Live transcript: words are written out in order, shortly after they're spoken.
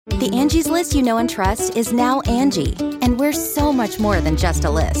The Angie's List you know and trust is now Angie, and we're so much more than just a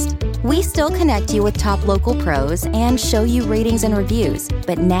list. We still connect you with top local pros and show you ratings and reviews,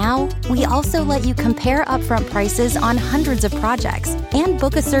 but now we also let you compare upfront prices on hundreds of projects and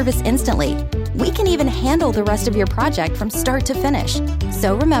book a service instantly. We can even handle the rest of your project from start to finish.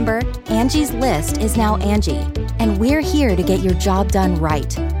 So remember, Angie's List is now Angie, and we're here to get your job done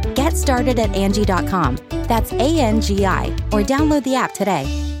right. Get started at Angie.com. That's ANGI, or download the app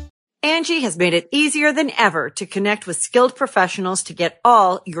today. Angie has made it easier than ever to connect with skilled professionals to get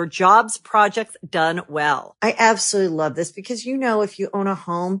all your jobs projects done well. I absolutely love this because, if you own a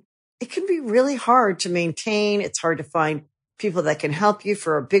home, it can be really hard to maintain. It's hard to find people that can help you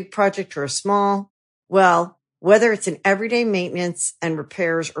for a big project or a small. Well, whether it's in everyday maintenance and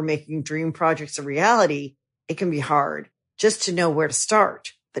repairs or making dream projects a reality, it can be hard just to know where to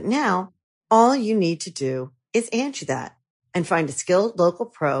start. But now all you need to do is Angie that and find a skilled local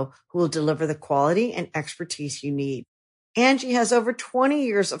pro who will deliver the quality and expertise you need. Angie has over 20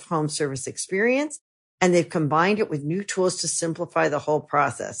 years of home service experience, and they've combined it with new tools to simplify the whole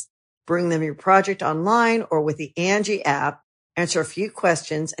process. Bring them your project online or with the Angie app, answer a few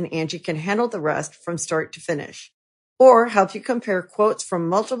questions, and Angie can handle the rest from start to finish. Or help you compare quotes from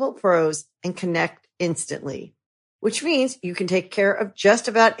multiple pros and connect instantly, which means you can take care of just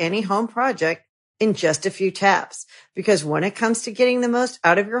about any home project in just a few taps. Because when it comes to getting the most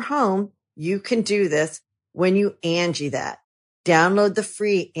out of your home, you can do this when you Angie that. Download the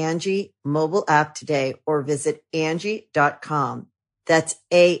free Angie mobile app today or visit Angie.com. That's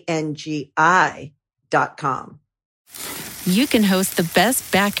ANGI.com. You can host the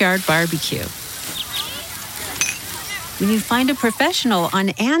best backyard barbecue when you find a professional on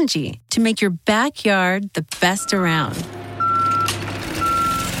Angie to make your backyard the best around.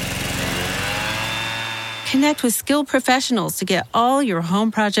 Connect with skilled professionals to get all your home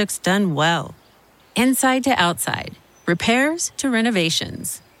projects done well. Inside to outside, repairs to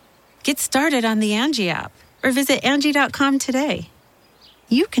renovations. Get started on the Angie app or visit Angie.com today.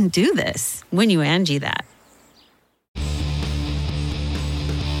 You can do this when you Angie that.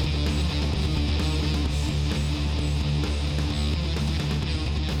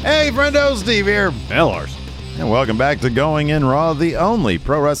 Hey, friendo, Steve here. Hey, Lars. And welcome back to Going In Raw, the only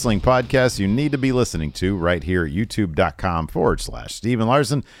pro wrestling podcast you need to be listening to right here at youtube.com/Steven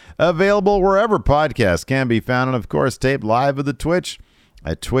Larson. Available wherever podcasts can be found, and of course, taped live at the Twitch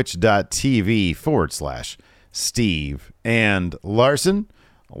at twitch.tv/Steve and Larson.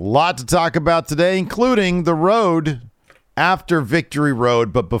 A lot to talk about today, including the road after Victory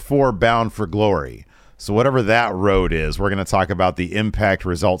Road, but before Bound for Glory. So whatever that road is, we're going to talk about the Impact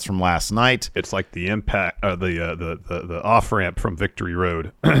results from last night. It's like the Impact, the off ramp from Victory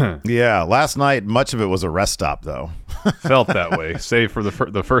Road. Yeah, last night much of it was a rest stop, though. Felt that way, save for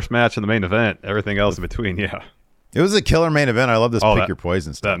the first match in the main event. Everything else in between, yeah. It was a killer main event. I love this Pick Your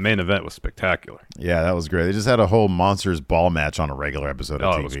Poison stuff. That main event was spectacular. Yeah, that was great. They just had a whole Monsters Ball match on a regular episode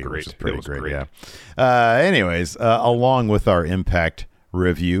of TV. It was great. Which is pretty great. Great. Yeah. Anyways, along with our Impact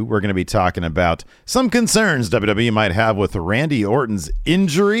review, we're going to be talking about some concerns WWE might have with Randy Orton's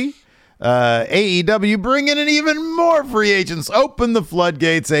injury. AEW bringing in even more free agents. Open the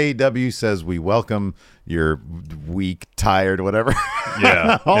floodgates. AEW says we welcome your weak, tired, whatever.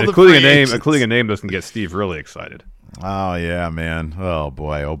 Yeah, including a name that's going to get Steve really excited. Oh, yeah, man. Oh,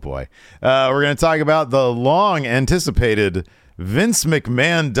 boy. We're going to talk about the long-anticipated Vince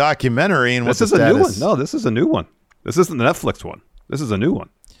McMahon documentary. And this is a new one. No, this is a new one. This isn't the Netflix one. This is a new one.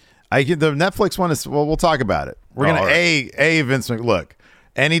 The Netflix one is, well, we'll talk about it. We're going to, Vince McMahon. Look,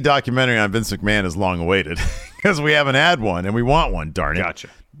 any documentary on Vince McMahon is long awaited because we haven't had one and we want one, darn it. Gotcha.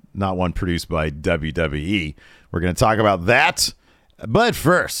 Not one produced by WWE. We're going to talk about that. But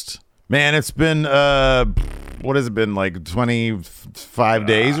first, man, it's been, what has it been, like 25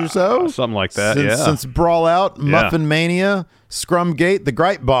 days or so? Something like that, Since Brawl Out, Muffin Mania, Scrumgate, the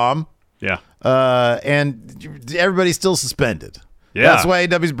Gripe Bomb. Yeah. And everybody's still suspended. Yeah. That's why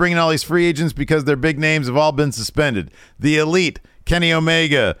AEW's bringing all these free agents, because their big names have all been suspended. The Elite, Kenny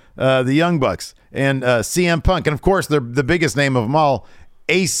Omega, the Young Bucks, and CM Punk. And, of course, the biggest name of them all,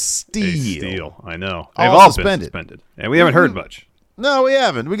 Ace Steel. Ace Steel, I know. They've all been suspended. And we haven't heard much. No, we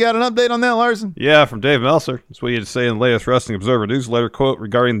haven't. We got an update on that, Larson? Yeah, from Dave Meltzer. That's what he had to say in the latest Wrestling Observer newsletter. Quote,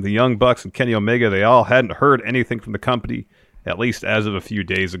 regarding the Young Bucks and Kenny Omega, they all hadn't heard anything from the company, at least as of a few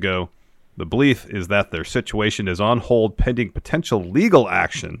days ago. The belief is that their situation is on hold pending potential legal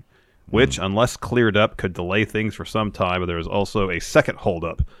action, which, unless cleared up, could delay things for some time. But there is also a second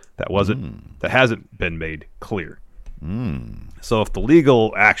holdup that hasn't been made clear. So if the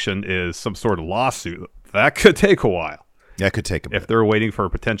legal action is some sort of lawsuit, that could take a while. That could take a bit. If they're waiting for a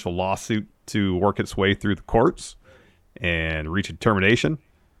potential lawsuit to work its way through the courts and reach a determination,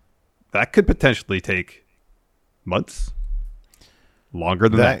 that could potentially take months, longer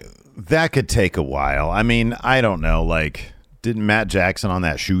than that. That could take a while. I mean, I don't know. Like, didn't Matt Jackson on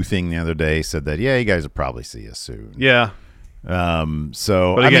that shoe thing the other day said that, yeah, you guys will probably see us soon. Yeah.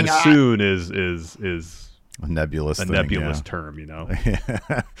 So, but again, I mean, soon is a nebulous term, you know.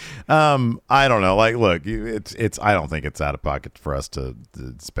 I don't know. Like, look, it's. I don't think it's out of pocket for us to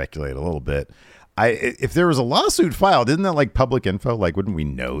speculate a little bit. If there was a lawsuit filed, isn't that like public info? Like, wouldn't we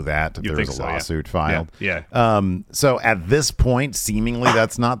know that if there was a lawsuit filed? Yeah. So at this point, seemingly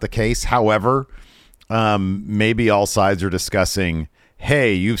that's not the case. However, maybe all sides are discussing,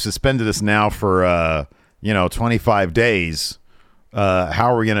 hey, you've suspended us now for 25 days.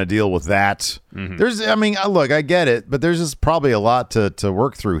 How are we going to deal with that? Mm-hmm. Look, I get it, but there's just probably a lot to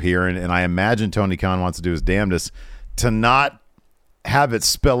work through here, and I imagine Tony Khan wants to do his damnedest to not have it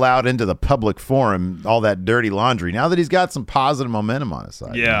spill out into the public forum, all that dirty laundry, now that he's got some positive momentum on his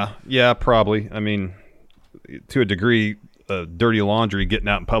side. Yeah, probably. I mean, to a degree, dirty laundry getting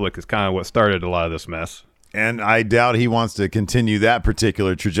out in public is kind of what started a lot of this mess. And I doubt he wants to continue that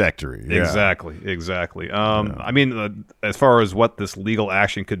particular trajectory. Yeah. Exactly. I mean, as far as what this legal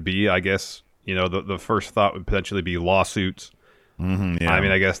action could be, I guess, the first thought would potentially be lawsuits. Mm-hmm, yeah. I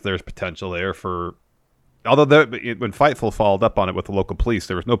mean, I guess there's potential there for... Although when Fightful followed up on it with the local police,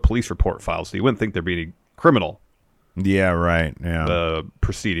 there was no police report filed, so you wouldn't think there'd be any criminal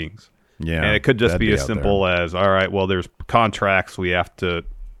proceedings. Yeah, and it could just be as simple as, all right, well, there's contracts we have to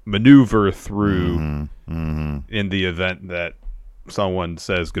maneuver through in the event that someone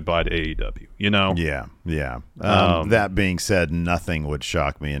says goodbye to AEW, Yeah. That being said, nothing would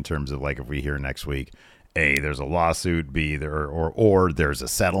shock me in terms of like if we hear next week, A, there's a lawsuit, B, or there's a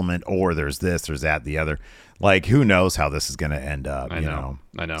settlement, or there's this, there's that, the other. Like, who knows how this is going to end up? I know.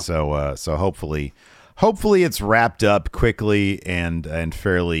 So hopefully it's wrapped up quickly and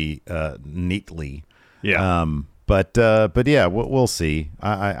fairly neatly. Yeah. But yeah, we'll see. We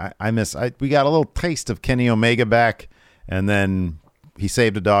got a little taste of Kenny Omega back, and then he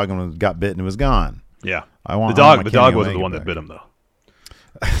saved a dog and got bit and it was gone. Yeah. The dog wasn't the one that bit him, though.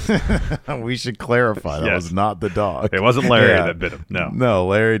 We should clarify that was not the dog. It wasn't Larry that bit him. No,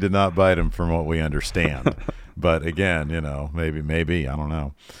 Larry did not bite him, from what we understand. But again, maybe I don't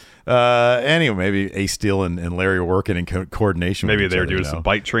know. Anyway, maybe Ace Steel and Larry are working in coordination. Maybe with they're each other, doing some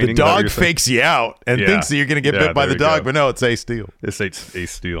bite training. The dog fakes you out and thinks that you're going to get bit by the dog, but no, it's Ace Steel. It's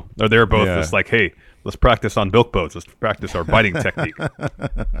Ace Steel. No, they're both just like, hey, let's practice on bilk boats. Let's practice our biting technique.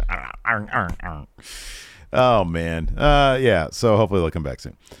 Oh, man. Yeah, so hopefully they'll come back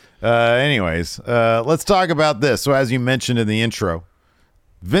soon. Anyways, let's talk about this. So as you mentioned in the intro,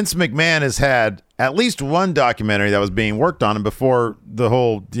 Vince McMahon has had at least one documentary that was being worked on him before the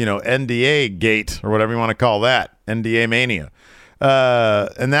whole, NDA gate or whatever you want to call that, NDA mania.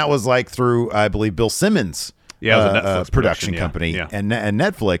 And that was like through, I believe, Bill Simmons' it was a Netflix production company and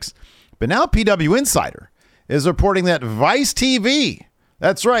Netflix. But now PW Insider is reporting that Vice TV...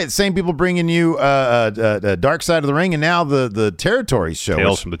 That's right. Same people bringing you Dark Side of the Ring, and now the Territories show.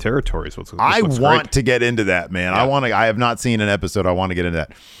 Tales from the Territories. I want to get into that, man. Yeah. I have not seen an episode. I want to get into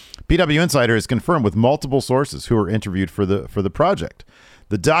that. PW Insider has confirmed with multiple sources who were interviewed for the project.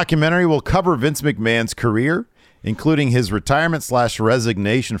 The documentary will cover Vince McMahon's career, including his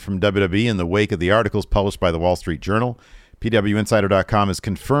retirement/resignation from WWE in the wake of the articles published by the Wall Street Journal. PWInsider.com has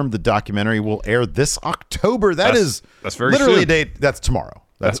confirmed the documentary will air this October. That's very literally soon. A date. That's tomorrow.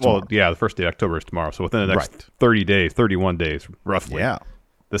 That's tomorrow. The first day of October is tomorrow. So within the next 30 days, 31 days, roughly. Yeah.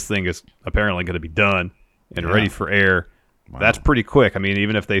 This thing is apparently going to be done and ready for air. Wow. That's pretty quick. I mean,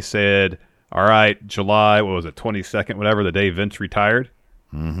 even if they said, all right, July, 22nd, whatever, the day Vince retired.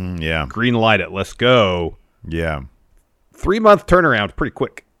 Mm-hmm, yeah. Green light it. Let's go. Yeah. 3-month turnaround. Pretty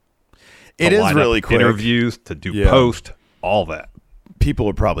quick. It is really quick. Interviews, to do post, all that. People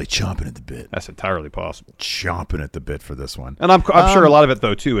are probably chomping at the bit. That's entirely possible. Chomping at the bit for this one. And I'm sure a lot of it,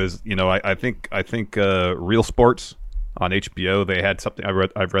 though, too, is, I think Real Sports on HBO, they had something.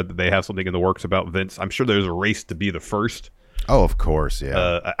 I've read that they have something in the works about Vince. I'm sure there's a race to be the first. Oh, of course,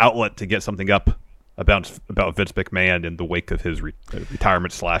 yeah. Outlet to get something up about Vince McMahon in the wake of his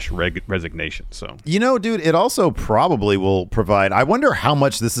retirement/resignation. So, dude, it also probably will provide. I wonder how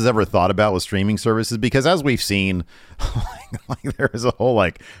much this is ever thought about with streaming services, because as we've seen, there is a whole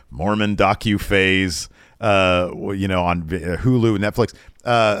Mormon docu phase, on Hulu, Netflix,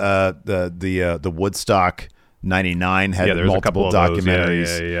 the Woodstock 99 had there's a couple multiple of those.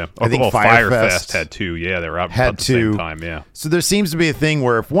 documentaries. Yeah. I think Fire Firefest Fest had 2. Yeah, they were out had at the 2. same time. Yeah. So there seems to be a thing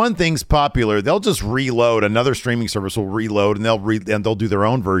where if one thing's popular, they'll just reload. Another streaming service will reload, and they'll do their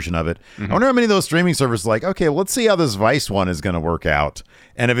own version of it. I wonder how many of those streaming services are like, okay, well, let's see how this Vice one is going to work out.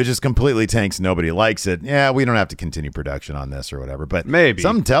 And if it just completely tanks, nobody likes it. Yeah, we don't have to continue production on this or whatever. But maybe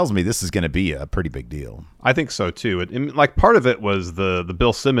something tells me this is going to be a pretty big deal. I think so too. Like part of it was the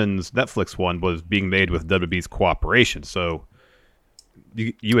Bill Simmons Netflix one was being made with WB's cooperation. So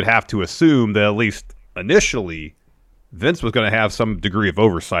you would have to assume that at least initially Vince was going to have some degree of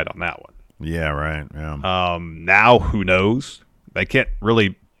oversight on that one. Yeah, right. Yeah. Now who knows? They can't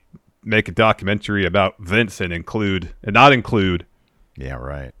really make a documentary about Vince and not include. Yeah,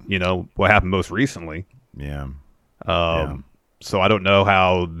 right. What happened most recently. Yeah. So I don't know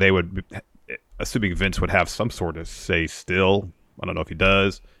how they would, assuming Vince would have some sort of say still. I don't know if he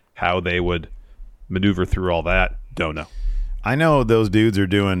does. How they would maneuver through all that. Don't know. I know those dudes are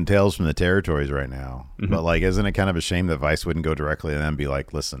doing Tales from the Territories right now, but like, isn't it kind of a shame that Vice wouldn't go directly to them and be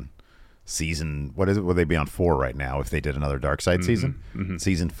like, listen, season, what is it? Would they be on 4 right now if they did another Dark Side season?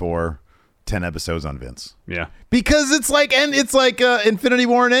 Season 4, 10 episodes on Vince. Yeah. Because it's like Infinity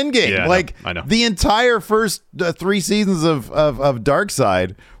War and Endgame. Yeah, like I know. The entire first 3 seasons of Dark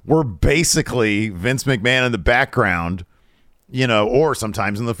Side were basically Vince McMahon in the background, or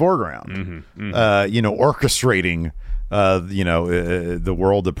sometimes in the foreground, orchestrating the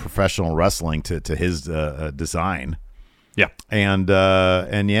world of professional wrestling to his design. Yeah. And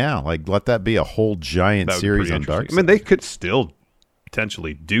yeah, like let that be a whole giant series on Dark Side. I mean, they could still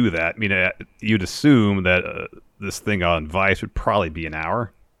potentially do that. I mean, you'd assume that this thing on Vice would probably be an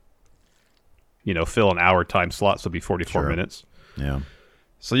hour. Fill an hour time slot, so it'd be 44 minutes. Yeah.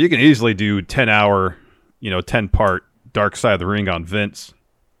 So you can easily do 10-hour, 10-part Dark Side of the Ring on Vince.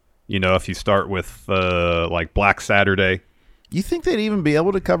 If you start with like Black Saturday. You think they'd even be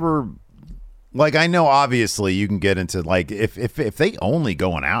able to cover? Like, I know obviously you can get into like if they only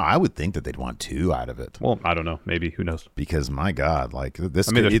go an hour, I would think that they'd want 2 out of it. Well, I don't know. Maybe, who knows? Because my God, like this.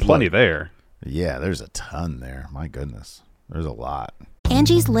 I mean, there's plenty there. Yeah, there's a ton there. My goodness, there's a lot.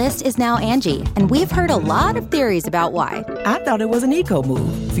 Angie's List is now Angie, and we've heard a lot of theories about why. I thought it was an eco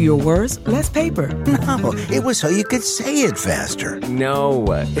move. Fewer words, less paper. No, it was so you could say it faster. No,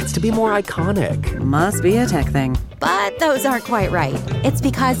 it's to be more iconic. Must be a tech thing. But those aren't quite right. It's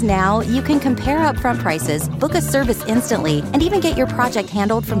because now you can compare upfront prices, book a service instantly, and even get your project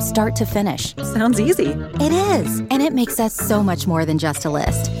handled from start to finish. Sounds easy. It is, and it makes us so much more than just a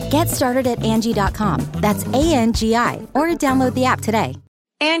list. Get started at Angie.com. That's ANGI, or download the app today.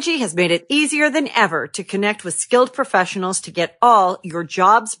 Angie has made it easier than ever to connect with skilled professionals to get all your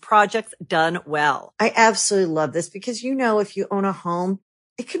jobs projects done well. I absolutely love this because, if you own a home,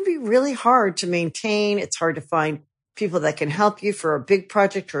 it can be really hard to maintain. It's hard to find people that can help you for a big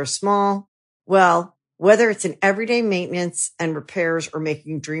project or a small. Well, whether it's in everyday maintenance and repairs or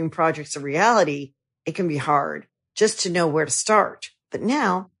making dream projects a reality, it can be hard just to know where to start. But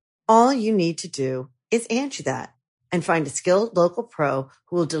now all you need to do is Angie that and find a skilled local pro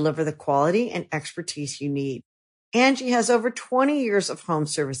who will deliver the quality and expertise you need. Angie has over 20 years of home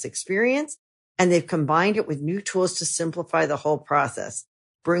service experience, and they've combined it with new tools to simplify the whole process.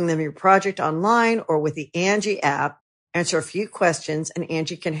 Bring them your project online or with the Angie app, answer a few questions, and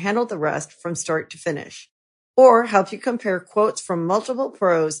Angie can handle the rest from start to finish. Or help you compare quotes from multiple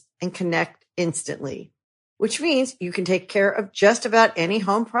pros and connect instantly, which means you can take care of just about any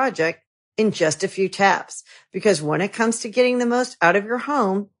home project in just a few taps. Because when it comes to getting the most out of your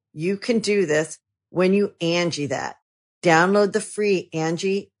home, you can do this when you Angie that. Download the free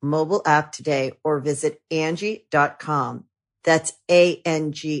Angie mobile app today or visit Angie.com. That's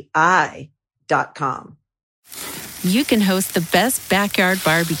ANGI.com. You can host the best backyard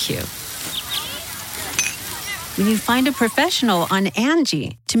barbecue when you find a professional on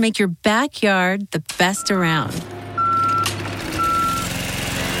Angie to make your backyard the best around.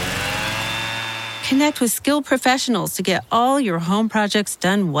 Connect with skilled professionals to get all your home projects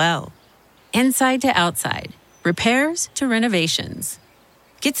done well. Inside to outside, repairs to renovations.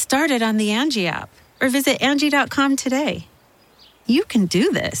 Get started on the Angie app or visit Angie.com today. You can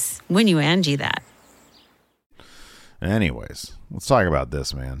do this when you Angie that. Anyways, let's talk about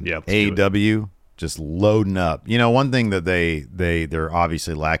this, man. Yeah, AEW just loading up. One thing that they're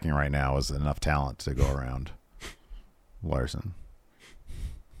obviously lacking right now is enough talent to go around. Larson.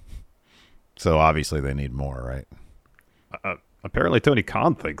 So obviously they need more, right? Apparently Tony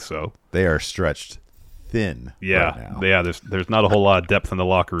Khan thinks so. They are stretched thin. Yeah, right now. yeah. There's not a whole lot of depth in the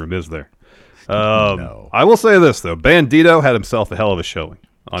locker room, is there? No. I will say this though: Bandito had himself a hell of a showing.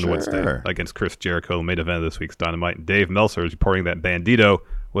 on Wednesday against Chris Jericho, the main event of this week's Dynamite. And Dave Meltzer is reporting that Bandito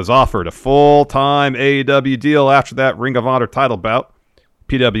was offered a full-time AEW deal after that Ring of Honor title bout.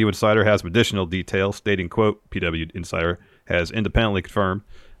 PW Insider has some additional details, stating, quote, PW Insider has independently confirmed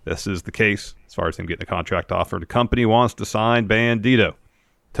this is the case as far as him getting a contract offer. The company wants to sign Bandito.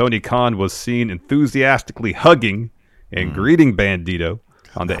 Tony Khan was seen enthusiastically hugging and greeting Bandito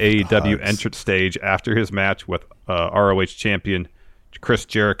on the AEW entrance stage after his match with ROH champion Chris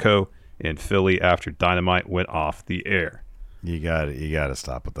Jericho in Philly after Dynamite went off the air. You got to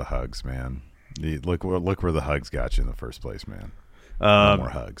stop with the hugs, man. Look where the hugs got you in the first place, man. No more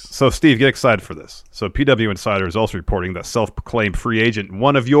hugs. So, Steve, get excited for this. So, PW Insider is also reporting that self-proclaimed free agent,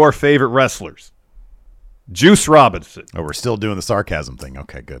 one of your favorite wrestlers, Juice Robinson. Oh, we're still doing the sarcasm thing.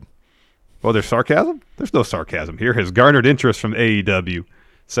 Okay, good. Well, there's sarcasm? There's no sarcasm here. Has garnered interest from AEW,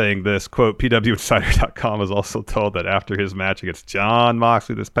 saying this, quote, PWInsider.com was also told that after his match against Jon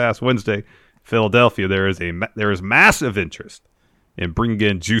Moxley this past Wednesday, Philadelphia, there is massive interest in bringing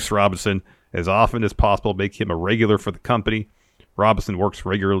in Juice Robinson as often as possible, make him a regular for the company. Robinson works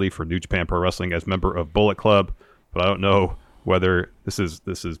regularly for New Japan Pro Wrestling as member of Bullet Club, but I don't know whether this is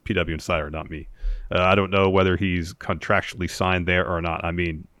PW Insider, not me. I don't know whether he's contractually signed there or not. I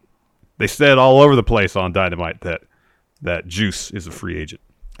mean, they said all over the place on Dynamite that Juice is a free agent.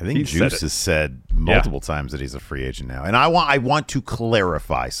 I think Juice has said multiple times that he's a free agent now. And I want to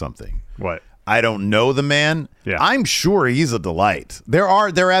clarify something. What? I don't know the man. Yeah. I'm sure he's a delight. There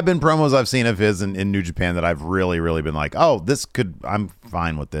have been promos I've seen of his in New Japan that I've really, really been like, oh, I'm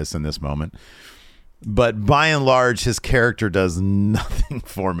fine with this in this moment. But by and large, his character does nothing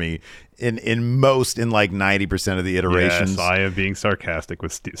for me in like 90% of the iterations. Yes, I am being sarcastic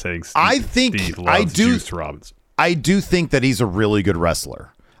with saying Steve loves Juice Robinson. I do think that he's a really good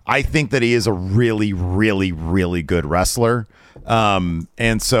wrestler. I think that he is a really, really, really good wrestler.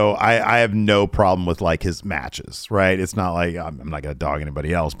 And so I have no problem with like his matches, right? It's not like I'm not going to dog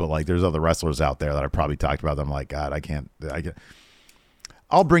anybody else, but like there's other wrestlers out there that I probably talked about that I'm like, God,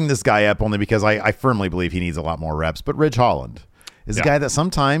 I'll bring this guy up only because I firmly believe he needs a lot more reps. But Ridge Holland is a guy that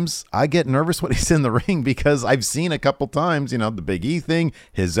sometimes I get nervous when he's in the ring because I've seen a couple times, the Big E thing,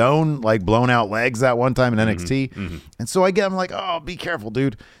 his own like blown out legs that one time in NXT. And so I'm like, oh, be careful,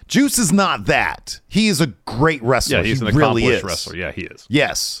 dude. Juice is not that. He is a great wrestler. Yeah, he's an accomplished wrestler. Yeah, he is.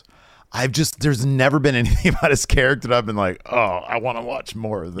 Yes. There's never been anything about his character that I've been like, oh, I want to watch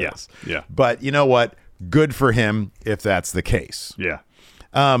more of this. Yeah. But you know what? Good for him if that's the case. Yeah.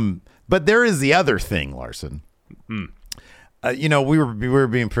 But there is the other thing, Larson. We were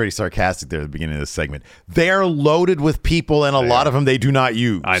being pretty sarcastic there at the beginning of this segment. They're loaded with people, and a lot of them they do not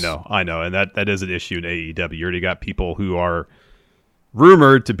use. I know, and that is an issue in AEW. You already got people who are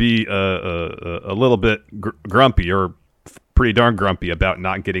rumored to be a little bit grumpy or pretty darn grumpy about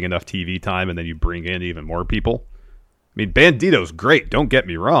not getting enough TV time, and then you bring in even more people. I mean, Bandito's great. Don't get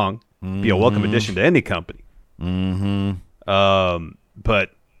me wrong. Be a welcome addition to any company. But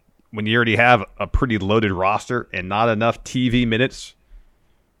when you already have a pretty loaded roster and not enough TV minutes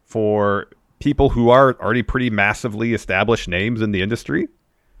for people who are already pretty massively established names in the industry,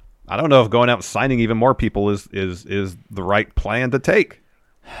 I don't know if going out and signing even more people is the right plan to take.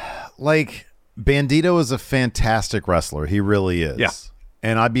 Like, Bandito is a fantastic wrestler. He really is. Yeah.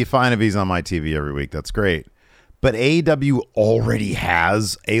 And I'd be fine if he's on my TV every week. That's great. But AEW already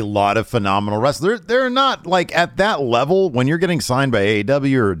has a lot of phenomenal wrestlers. They're not like at that level when you're getting signed by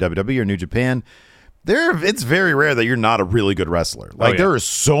AEW or WWE or New Japan. It's very rare that you're not a really good wrestler. Like there's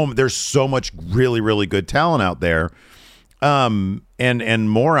so much really, really good talent out there, and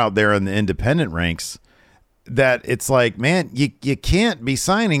more out there in the independent ranks that it's like, man, you can't be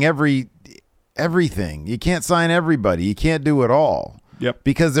signing everything. You can't sign everybody. You can't do it all. Yep.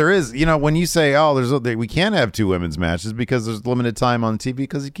 Because there is, when you say, oh, we can't have two women's matches because there's limited time on TV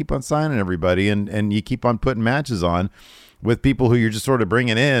because you keep on signing everybody and you keep on putting matches on with people who you're just sort of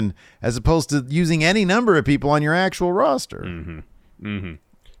bringing in as opposed to using any number of people on your actual roster.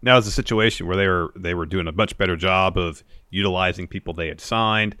 Now it's a situation where they were doing a much better job of utilizing people they had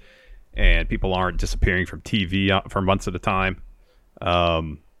signed, and people aren't disappearing from TV for months at a time.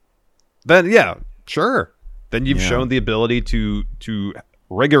 Then, yeah, sure. Then you've shown the ability to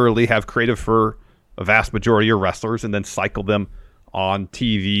regularly have creative for a vast majority of wrestlers and then cycle them on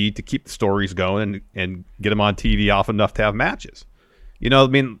TV to keep the stories going and get them on TV often enough to have matches.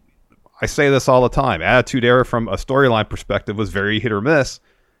 I say this all the time. Attitude Era from a storyline perspective was very hit or miss,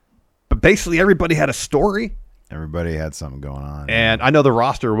 but basically everybody had a story. Everybody had something going on. And I know the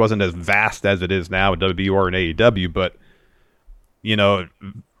roster wasn't as vast as it is now at WWE or in AEW, but,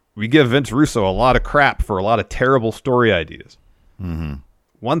 we give Vince Russo a lot of crap for a lot of terrible story ideas.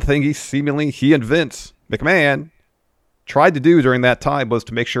 one thing he and Vince McMahon tried to do during that time was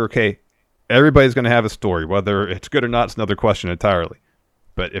to make sure, okay, everybody's going to have a story. Whether it's good or not is another question entirely.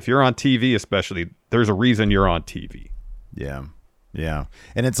 But if you're on TV especially, there's a reason you're on TV. Yeah. Yeah.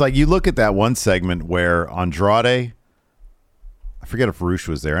 And it's like you look at that one segment where Andrade, I forget if Rush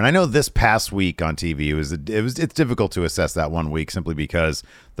was there. And I know this past week on TV, it's difficult to assess that 1 week simply because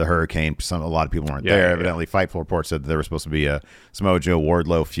the hurricane, a lot of people weren't there. Evidently, Fightful Report said that there was supposed to be a Samoa Joe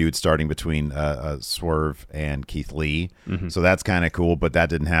Wardlow feud starting between Swerve and Keith Lee. Mm-hmm. So that's kind of cool, but that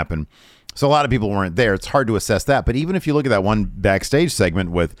didn't happen. So a lot of people weren't there. It's hard to assess that. But even if you look at that one backstage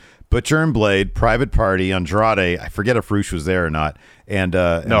segment with Butcher and Blade, Private Party, Andrade, I forget if Rush was there or not, and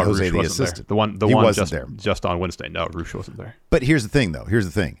Jose the assistant. The one just on Wednesday. No, Rush wasn't there. But here's the thing, though.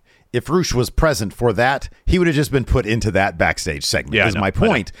 If Rush was present for that, he would have just been put into that backstage segment. Is my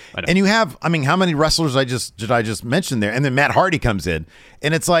point. I know. And you have, how many wrestlers did I just mention there? And then Matt Hardy comes in,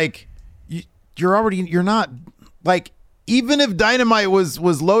 and it's like you're not like. Even if Dynamite was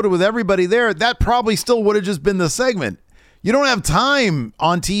loaded with everybody there, that probably still would have just been the segment. You don't have time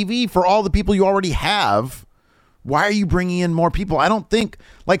on TV for all the people you already have. Why are you bringing in more people? I don't think,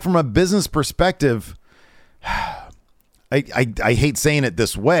 like, from a business perspective, I hate saying it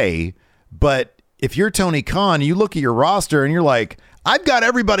this way, but if you're Tony Khan, you look at your roster and you're like, I've got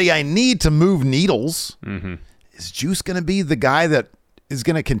everybody I need to move needles. Mm-hmm. Is Juice going to be the guy that is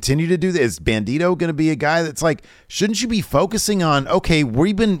going to continue to do this? Is Bandito going to be a guy that's like, shouldn't you be focusing on, okay,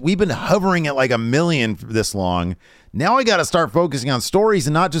 we've been hovering at like 1 million for this long. Now I got to start focusing on stories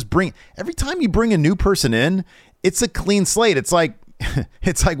and not just every time you bring a new person in, it's a clean slate. It's like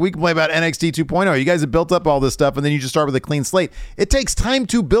we can play about NXT 2.0. You guys have built up all this stuff and then you just start with a clean slate. It takes time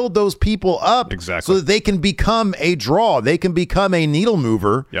to build those people up so that they can become a draw. They can become a needle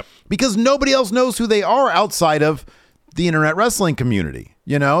mover because nobody else knows who they are outside of the internet wrestling community.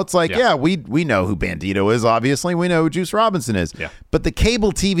 It's like, we know who Bandito is, obviously. We know who Juice Robinson is. Yeah. But the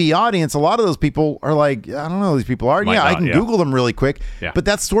cable TV audience, a lot of those people are like, I don't know who these people are. I can Google them really quick. Yeah. But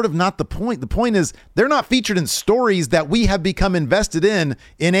that's sort of not the point. The point is they're not featured in stories that we have become invested in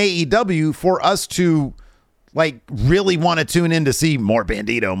AEW for us to like really want to tune in to see more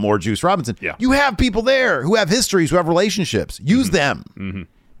Bandito, more Juice Robinson. Yeah. You have people there who have histories, who have relationships. Use them.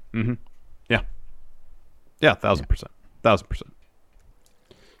 Mm-hmm. Mm-hmm. Yeah. Yeah, 1,000%. 1,000%.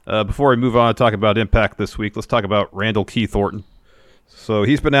 Before we move on to talk about Impact this week, let's talk about Randall Keith Orton. So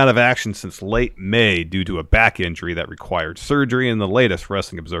he's been out of action since late May due to a back injury that required surgery. In the latest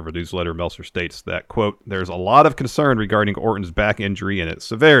Wrestling Observer newsletter, Meltzer states that, quote, there's a lot of concern regarding Orton's back injury and its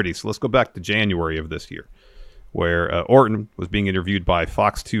severity. So let's go back to January of this year, where Orton was being interviewed by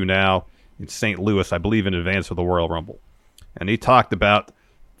Fox 2 Now in St. Louis, I believe in advance of the Royal Rumble. And he talked about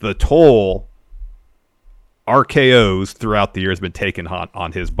the toll RKOs throughout the year has been taken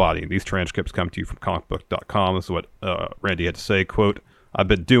on his body. And these transcripts come to you from comicbook.com. This is what Randy had to say, quote, I've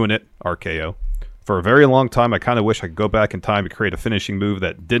been doing it, RKO, for a very long time. I kind of wish I could go back in time to create a finishing move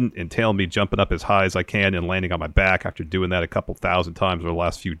that didn't entail me jumping up as high as I can and landing on my back. After doing that a couple thousand times over the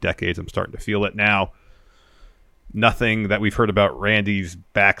last few decades, I'm starting to feel it now. Nothing that we've heard about Randy's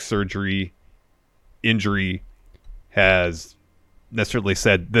back surgery injury has necessarily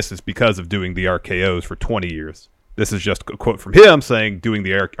said this is because of doing the RKOs for 20 years. This is just a quote from him saying doing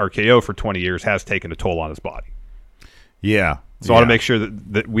the RKO for 20 years has taken a toll on his body. Yeah. So I want to make sure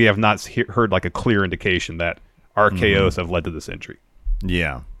that we have not heard like a clear indication that RKOs have led to this injury.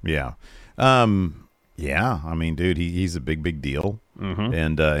 Yeah. Yeah. Yeah. I mean, dude, he's a big deal. Mm-hmm.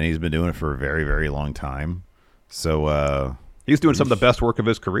 And he's been doing it for a very, very long time. So he's doing some of the best work of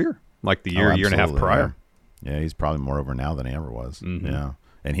his career, like the year and a half prior. Yeah, he's probably more over now than he ever was. Mm-hmm. Yeah,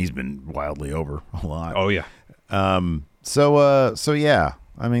 and he's been wildly over a lot. Oh yeah. So yeah,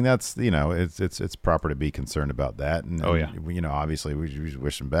 I mean that's it's proper to be concerned about that. And obviously we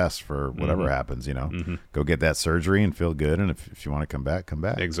wish him best for whatever happens. Go get that surgery and feel good. And if you want to come back, come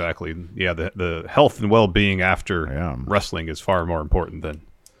back. Exactly. Yeah, the health and well-being after wrestling is far more important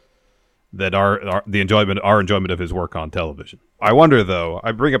than our enjoyment of his work on television. I wonder, though,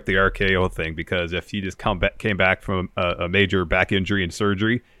 I bring up the RKO thing because if he just came back from a major back injury and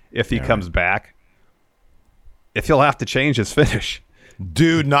surgery, if he comes back, if he'll have to change his finish.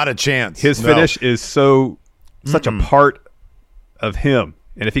 Dude, not a chance. His finish is such a part of him.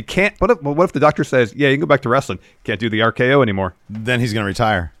 And if he can't, what if the doctor says, yeah, you can go back to wrestling, can't do the RKO anymore? Then he's going to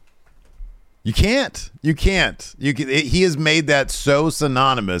retire. You can't. He has made that so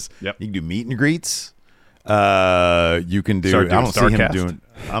synonymous. Yep. You can do meet and greets. You can do. I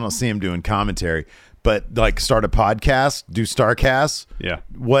don't see him doing commentary, but like start a podcast, do Starcast. Yeah.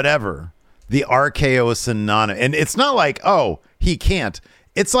 Whatever. The RKO is synonymous, and it's not like he can't.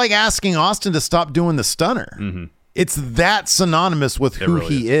 It's like asking Austin to stop doing the stunner. Mm-hmm. It's that synonymous with who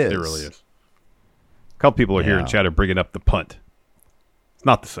he is. It really is. A couple people are here in chat are bringing up the punt. It's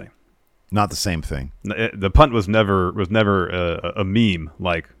not the same. Not the same thing. The punt was never a meme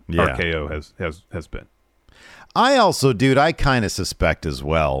like RKO has been. I also, dude, I kind of suspect as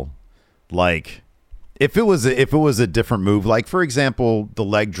well, like if it was a different move, like for example, the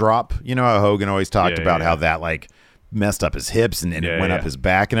leg drop. You know how Hogan always talked about how that like messed up his hips and it went up his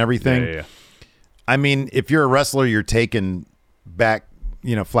back and everything. Yeah. I mean, if you're a wrestler, you're taking back,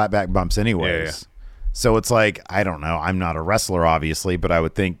 flat back bumps anyways. Yeah. So it's like, I don't know. I'm not a wrestler, obviously, but I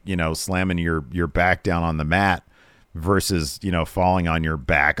would think, slamming your back down on the mat versus, falling on your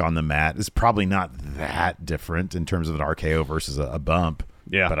back on the mat is probably not that different in terms of an RKO versus a bump.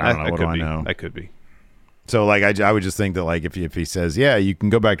 Yeah. But I don't know. What do I know? That could be. So, like, I would just think that, like, if he says, yeah, you can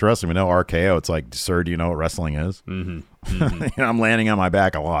go back to wrestling with no RKO, it's like, sir, do you know what wrestling is? Mm-hmm. I'm landing on my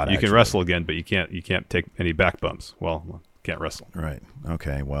back a lot. You can wrestle again, but you can't take any back bumps. Well, can't wrestle. Right.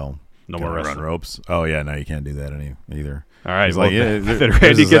 Okay. Well, no more run ropes. Oh yeah, no, you can't do that either. All right. He's Well, like,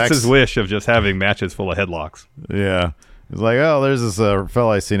 Randy gets his wish of just having matches full of headlocks. Yeah. He's like, oh, there's this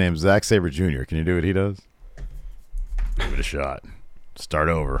fella I see named Zack Sabre Jr. Can you do what he does? Give it a shot. Start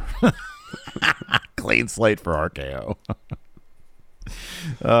over. Clean slate for RKO.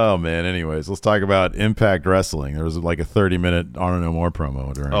 Oh man. Anyways, let's talk about Impact Wrestling. There was like a 30-minute Honor No More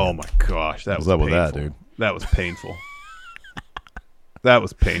promo during. Oh my gosh, that was up painful. with that, dude? That was painful. That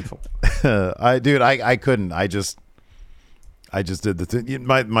was painful. I couldn't. I just did the thing.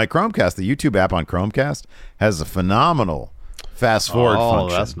 My Chromecast, the YouTube app on Chromecast, has a phenomenal fast forward function. Oh,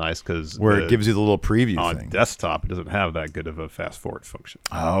 that's nice because where it gives you the little preview on thing. desktop. It doesn't have that good of a fast forward function.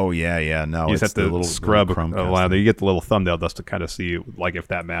 Oh yeah. No, you it's just have to little scrub a Chromecast while. thing. You get the little thumbnail just to kind of see like if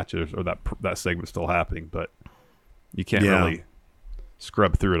that matches or that segment's still happening, but you can't really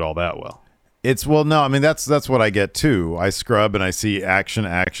scrub through it all that well. No, I mean that's what I get too. I scrub and I see action,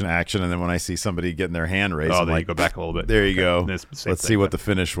 and then when I see somebody getting their hand raised, then I'm like, you go back a little bit. There you go. Let's see what the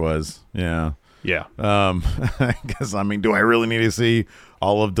finish was. Yeah. Yeah. Because I mean, do I really need to see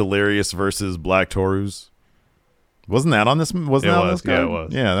all of Delirious versus Black Taurus? Wasn't that on this? Wasn't that on this? Yeah, it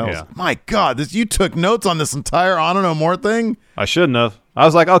was. Yeah, that was. My God, you took notes on this entire Honor No More thing. I shouldn't have. I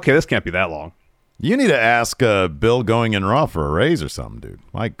was like, okay, this can't be that long. You need to ask Bill Going in Raw for a raise or something, dude.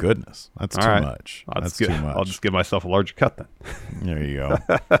 My goodness, that's too much. That's too much. I'll just give myself a larger cut then. There you go.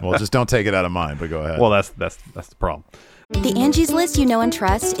 Well, just don't take it out of mine, but go ahead. Well, that's the problem. The Angie's List you know and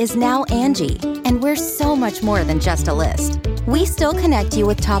trust is now Angie, and we're so much more than just a list. We still connect you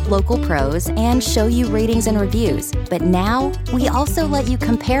with top local pros and show you ratings and reviews, but now we also let you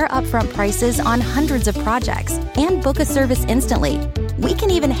compare upfront prices on hundreds of projects and book a service instantly. We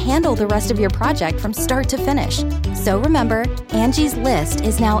can even handle the rest of your project from start to finish. So remember, Angie's List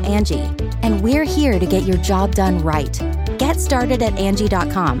is now Angie, and we're here to get your job done right. Get started at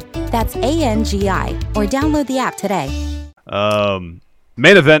Angie.com. That's ANGI, or download the app today. Main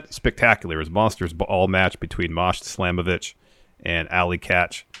event spectacular is Monsters Ball match between Mosh Slamovich and Ali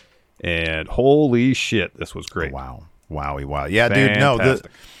Catch, and holy shit, this was great. Wow. Yeah, fantastic. Dude, no,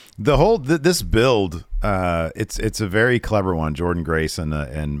 the whole this build, it's a very clever one. Jordan Grace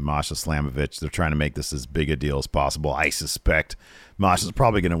and Masha Slamovich, they're trying to make this as big a deal as possible. I suspect Masha's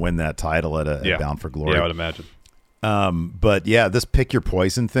probably going to win that title at Bound for Glory. Yeah, I would imagine. But yeah, this pick your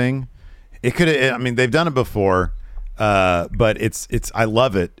poison thing, it could. I mean, they've done it before, but it's. I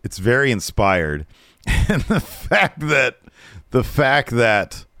love it. It's very inspired, and the fact that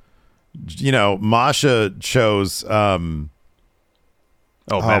Masha chose.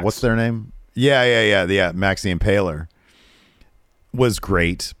 What's their name? Yeah. Max the Impaler was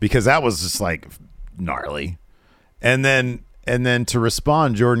great because that was just like gnarly, and then to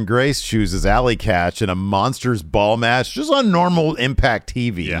respond, Jordan Grace chooses Ali Catch in a Monsters Ball match, just on normal Impact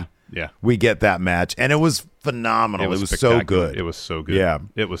TV. Yeah. We get that match, and it was phenomenal. It was so good. It was so good. Yeah.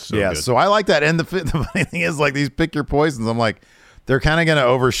 It was so good. So I like that. And the funny thing is, like, these pick your poisons, I'm like, they're kind of going to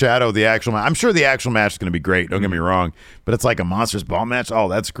overshadow the actual match. I'm sure the actual match is going to be great. Don't get me wrong. But it's like a Monsters Ball match. Oh,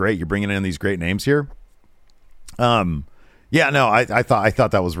 that's great. You're bringing in these great names here. Yeah, no, I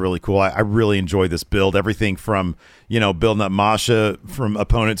thought that was really cool. I really enjoyed this build. Everything from, building up Masha from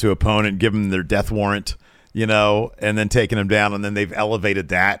opponent to opponent, giving them their death warrant, and then taking them down, and then they've elevated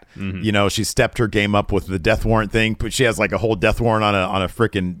that. Mm-hmm. She stepped her game up with the death warrant thing, but she has like a whole death warrant on a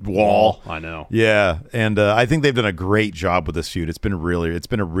freaking wall. I know. Yeah, and I think they've done a great job with this feud. It's been a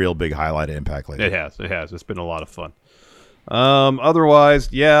real big highlight of Impact lately. It has. It's been a lot of fun. Otherwise,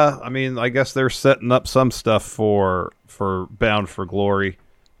 yeah, I mean, I guess they're setting up some stuff for Bound for Glory,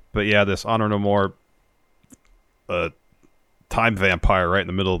 but yeah, this Honor No More time vampire right in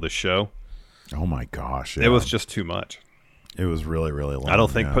the middle of the show. Oh my gosh. It was just too much. It was really, really long. I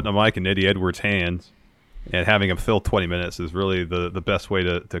don't think putting a mic in Eddie Edwards' hands and having him fill 20 minutes is really the best way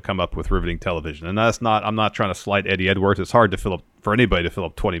to come up with riveting television. And I'm not trying to slight Eddie Edwards. It's hard to fill up for anybody to fill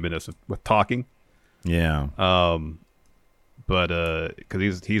up 20 minutes with talking. Yeah. But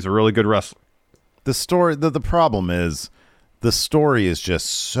because he's a really good wrestler. The story, the problem is the story is just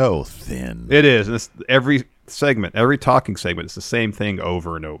so thin. It is. And every talking segment, it's the same thing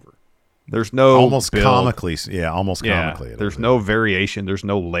over and over. There's no almost build. Comically. There's no variation. There's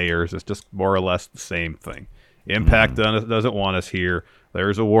no layers. It's just more or less the same thing. Impact doesn't want us here.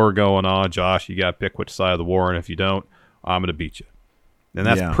 There's a war going on. Josh, you got to pick which side of the war, and if you don't, I'm going to beat you. And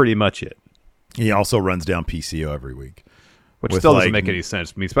that's pretty much it. He also runs down PCO every week. Which still doesn't make any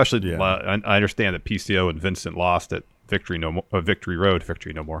sense. I mean, especially I understand that PCO and Vincent lost at Victory Road.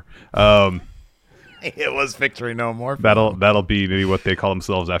 Victory No More. It was Victory No More. That'll be maybe what they call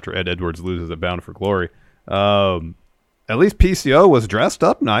themselves after Ed Edwards loses at Bound for Glory. At least PCO was dressed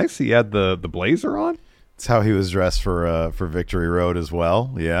up nice. He had the blazer on. That's how he was dressed for Victory Road as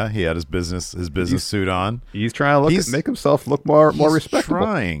well. Yeah, he had his business suit on. He's trying to make himself look more respectable.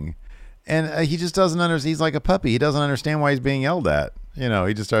 Trying, and he just doesn't understand. He's like a puppy. He doesn't understand why he's being yelled at. You know,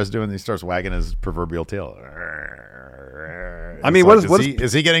 he just starts wagging his proverbial tail. I mean,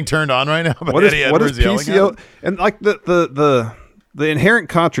 is he getting turned on right now? What is PCO? And like the inherent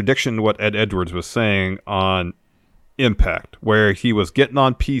contradiction to what Ed Edwards was saying on Impact, where he was getting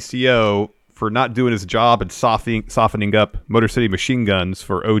on PCO for not doing his job and softening up Motor City Machine Guns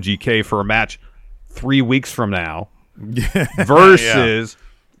for OGK for a match 3 weeks from now, versus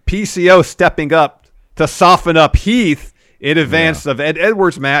PCO stepping up to soften up Heath in advance of Ed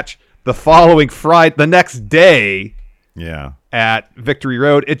Edwards' match the following Friday, the next day. Yeah. At Victory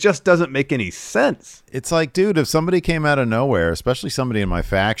Road, it just doesn't make any sense. It's like, dude, if somebody came out of nowhere, especially somebody in my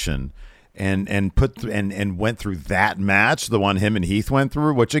faction, and went through that match, the one him and Heath went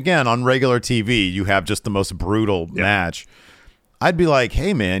through, which again on regular TV you have just the most brutal match, I'd be like,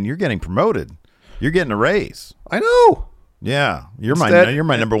 hey man, you're getting promoted, you're getting a raise. I know. Yeah, you're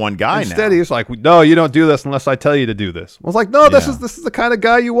my number one guy now. Instead, he's like, no, you don't do this unless I tell you to do this. I was like, no, this is the kind of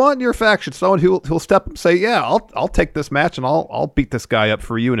guy you want in your faction. Someone who'll step up and say, yeah, I'll take this match and I'll beat this guy up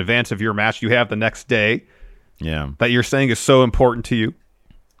for you in advance of your match you have the next day. Yeah, that you're saying is so important to you.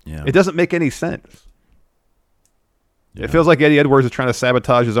 Yeah, it doesn't make any sense. Yeah. It feels like Eddie Edwards is trying to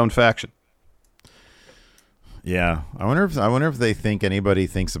sabotage his own faction. Yeah, I wonder if they think anybody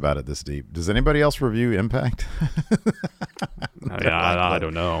thinks about it this deep. Does anybody else review Impact? I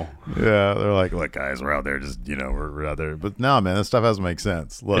don't know. Yeah, they're like, look, guys, we're out there, just we're out there. But no, man, this stuff has to make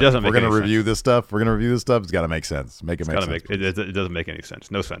sense. Look, we're going to review this stuff. We're going to review this stuff. It's got to make sense. It doesn't make any sense.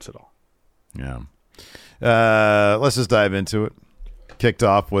 No sense at all. Yeah. Let's just dive into it. Kicked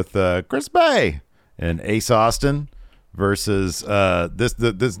off with Chris Bay and Ace Austin versus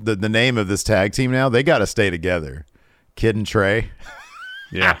the name of this tag team now. They got to stay together. Kid and Trey.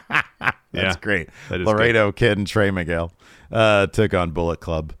 Yeah. That's great. That is Laredo good. Kid and Trey Miguel took on Bullet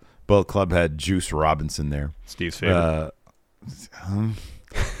Club. Bullet Club had Juice Robinson there. Steve's favorite.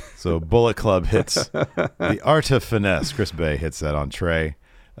 So Bullet Club hits the Art of Finesse. Chris Bay hits that on Trey.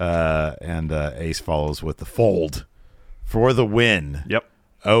 And Ace follows with the Fold for the win. Yep.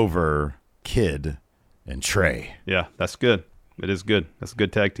 Over Kid and Trey. Yeah, that's good. It is good. That's a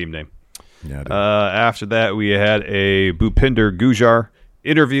good tag team name. Yeah. After that, we had a Bhupinder Gujar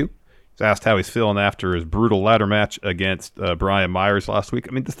interview. He's asked how he's feeling after his brutal ladder match against Brian Myers last week.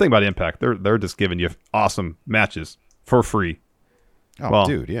 I mean, the thing about Impact, they're just giving you awesome matches for free. Oh, well,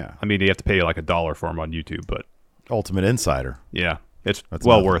 dude, yeah. I mean, you have to pay like $1 for them on YouTube, but Ultimate Insider. Yeah, that's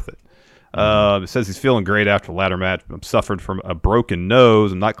worth it. It says he's feeling great after the ladder match. I'm suffering from a broken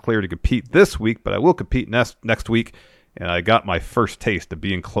nose. I'm not clear to compete this week, but I will compete next week. And I got my first taste of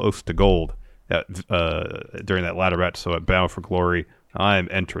being close to gold during that ladder match. So at Bound for Glory, I'm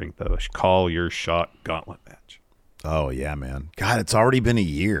entering the Call Your Shot Gauntlet match. Oh, yeah, man. God, it's already been a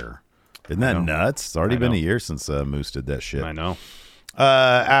year. Isn't that nuts? It's already been a year since Moose did that shit. I know.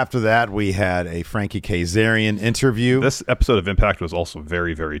 After that, we had a Frankie Kazarian interview. This episode of Impact was also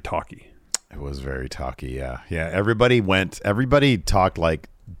very, very talky. It was very talky, yeah. Yeah, everybody talked like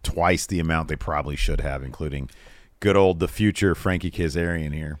twice the amount they probably should have, including good old the future Frankie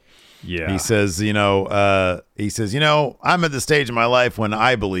Kazarian here. Yeah. He says, I'm at the stage in my life when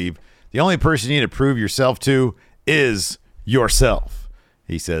I believe the only person you need to prove yourself to is yourself.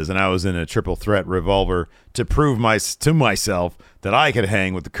 He says, and I was in a triple threat revolver to prove to myself that I could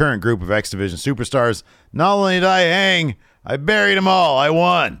hang with the current group of X Division superstars. Not only did I hang, I buried them all. I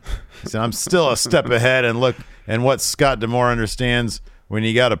won. He said, I'm still a step ahead, and look And what Scott D'Amore understands when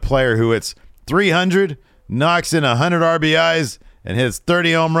you got a player who hits 300, knocks in 100 RBIs, and hits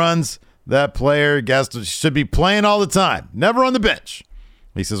 30 home runs, that player should be playing all the time, never on the bench.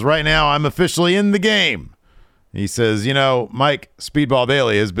 He says, right now, I'm officially in the game. He says, Mike Speedball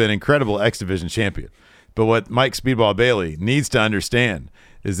Bailey has been incredible X Division champion. But what Mike Speedball Bailey needs to understand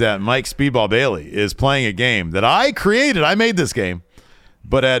is that Mike Speedball Bailey is playing a game that I created. I made this game.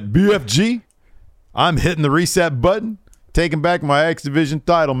 But at BFG, I'm hitting the reset button, taking back my X Division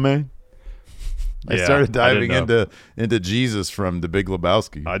title, man. I started diving into Jesus from The Big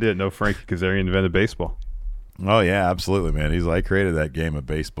Lebowski. I didn't know Frankie Kazarian invented baseball. Oh, yeah, absolutely, man. He's like created that game of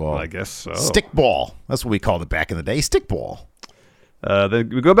baseball. I guess so. Stickball. That's what we called it back in the day. Stickball. Then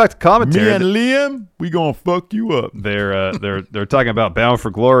we go back to commentary. Me and Liam, we gonna fuck you up. They're talking about Bound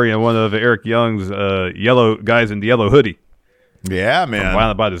for Glory and one of Eric Young's yellow guys in the yellow hoodie. Yeah, man. From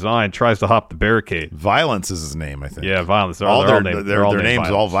Violent by Design tries to hop the barricade. Violence is his name, I think. Yeah, Violence. Their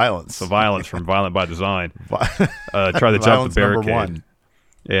name's all Violence. So Violence from Violent by Design. Try to jump the barricade.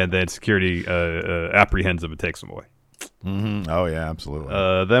 And then security apprehends him and takes him away. Mm-hmm. Oh, yeah,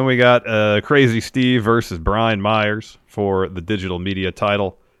 absolutely. Then we got Crazy Steve versus Brian Myers for the digital media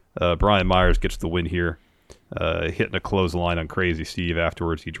title. Brian Myers gets the win here, hitting a clothesline on Crazy Steve.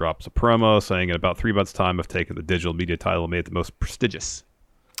 Afterwards, he drops a promo saying in about 3 months' time, I've taken the digital media title and made it the most prestigious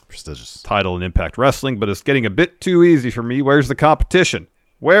title in Impact Wrestling, but it's getting a bit too easy for me. Where's the competition?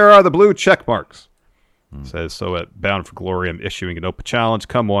 Where are the blue check marks? Says, so at Bound for Glory, I'm issuing an open challenge.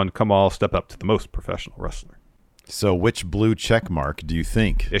 Come one, come all, step up to the most professional wrestler. So which blue check mark do you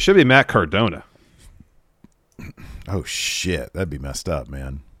think? It should be Matt Cardona. Oh, shit. That'd be messed up,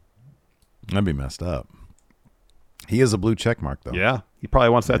 man. That'd be messed up. He is a blue check mark, though. Yeah, he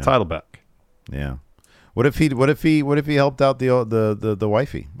probably wants that title back. Yeah. What if he helped out the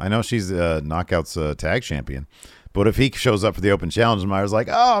wifey? I know she's Knockouts tag champion, but what if he shows up for the open challenge and Myers like,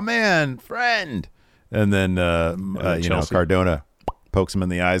 oh man, friend, and then Cardona pokes him in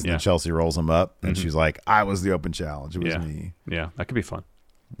the eyes and then Chelsea rolls him up and she's like, I was the open challenge. It was me. Yeah, that could be fun.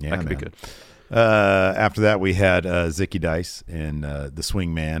 Yeah, that could be good. After that, we had Zicky Dice and the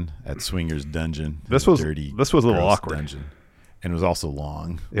Swing Man at Swinger's Dungeon. This was a little awkward. Dungeon. And it was also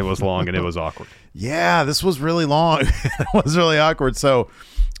long. It was long and it was awkward. Yeah, this was really long. It was really awkward. So,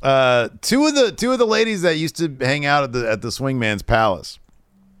 two of the ladies that used to hang out at the Swingman's Palace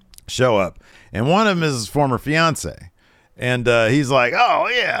show up, and one of them is his former fiance. And he's like, "Oh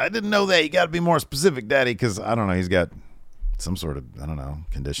yeah, I didn't know that. You got to be more specific, Daddy, because I don't know. He's got some sort of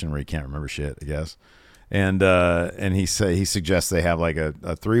condition where he can't remember shit, I guess." And he suggests they have like a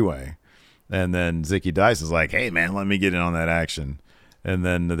 3-way. And then Zicky Dice is like, hey, man, let me get in on that action. And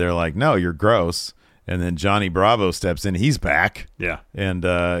then they're like, no, you're gross. And then Johnny Bravo steps in. He's back. Yeah. And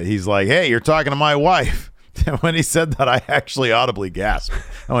he's like, hey, you're talking to my wife. And when he said that, I actually audibly gasped.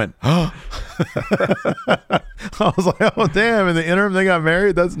 I went, oh. I was like, oh, damn. In the interim, they got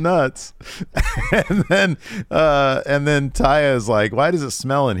married? That's nuts. And then Taya is like, why does it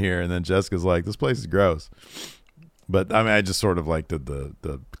smell in here? And then Jessica's like, this place is gross. But, I mean, I just sort of like did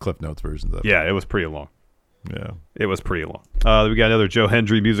the Cliff Notes versions of it. Yeah, it was pretty long. Yeah. It was pretty long. We got another Joe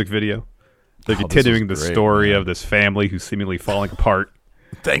Hendry music video. They're continuing the story of this family who's seemingly falling apart.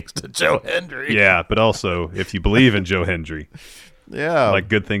 Thanks to Joe Hendry. Yeah, but also, if you believe in Joe Hendry, like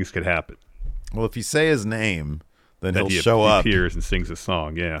good things could happen. Well, if you say his name, then he'll show up. He appears and sings a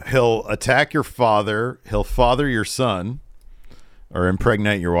song, yeah. He'll attack your father. He'll father your son. Or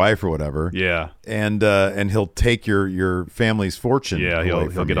impregnate your wife or whatever. Yeah. And he'll take your family's fortune. Yeah,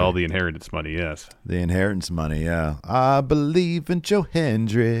 he'll get all the inheritance money, yes. The inheritance money, yeah. I believe in Joe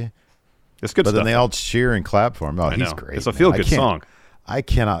Hendry. It's good stuff. But then they all cheer and clap for him. Oh, he's great. It's a feel-good song.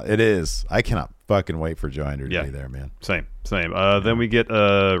 It is. I cannot fucking wait for Joe Hendry to be there, man. Same. Then we get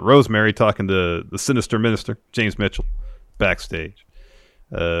Rosemary talking to the sinister minister, James Mitchell, backstage.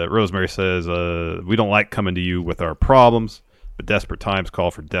 Rosemary says, we don't like coming to you with our problems. But desperate times call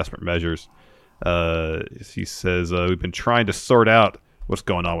for desperate measures. She says, we've been trying to sort out what's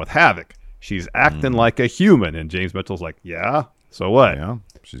going on with Havoc. She's acting like a human. And James Mitchell's like, yeah, so what? Yeah,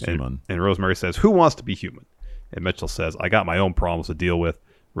 she's human. And Rosemary says, who wants to be human? And Mitchell says, I got my own problems to deal with.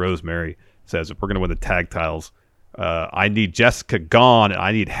 Rosemary says, if we're going to win the tag titles, I need Jessica gone and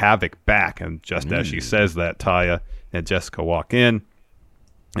I need Havoc back. And just as she says that, Taya and Jessica walk in.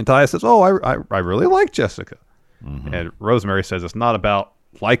 And Taya says, oh, I really like Jessica. Mm-hmm. And Rosemary says it's not about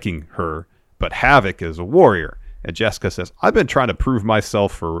liking her, but Havoc is a warrior. And Jessica says, I've been trying to prove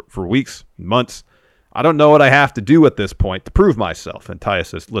myself for weeks, months. I don't know what I have to do at this point to prove myself. And Taya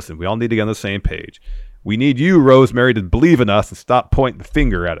says, listen, we all need to get on the same page. We need you, Rosemary, to believe in us and stop pointing the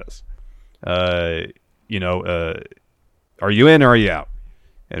finger at us. are you in or are you out?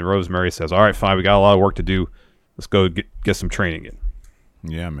 And Rosemary says, all right, fine. We got a lot of work to do. Let's go get some training in.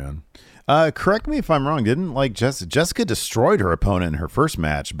 Yeah, man. Correct me if I'm wrong. Didn't Jessica destroyed her opponent in her first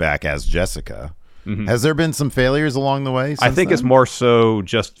match back as Jessica? Mm-hmm. Has there been some failures along the way? I think it's more so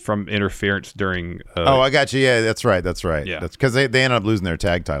just from interference during. I got you. Yeah, that's right. Yeah, that's because they ended up losing their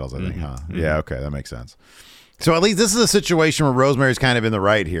tag titles. I think, huh? Mm-hmm. Yeah. Okay, that makes sense. So at least this is a situation where Rosemary's kind of in the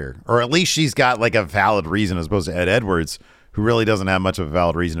right here, or at least she's got like a valid reason, as opposed to Ed Edwards, who really doesn't have much of a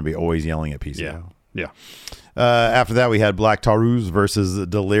valid reason to be always yelling at PCO. Yeah. After that, we had Black Taurus versus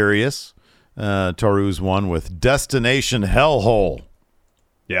Delirious. Taurus won with Destination Hellhole.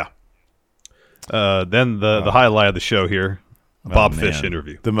 Yeah. Then the highlight of the show here, Bob Fish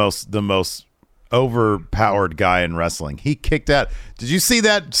interview. The most overpowered guy in wrestling. He kicked out. Did you see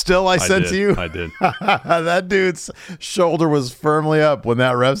that still I sent to you? I did. That dude's shoulder was firmly up when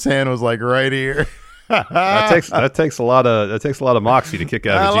that ref's hand was like right here. that takes a lot of moxie to kick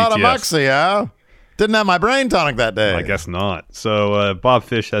out of a GTS. A lot of moxie, huh? Didn't have my brain tonic that day. I guess not. So Bob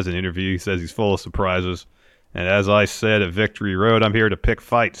Fish has an interview. He says he's full of surprises. And as I said at Victory Road, I'm here to pick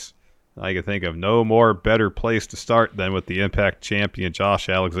fights. I can think of no more better place to start than with the Impact champion Josh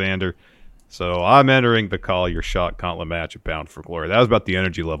Alexander. So I'm entering the Call Your Shot gauntlet match at Bound for Glory. That was about the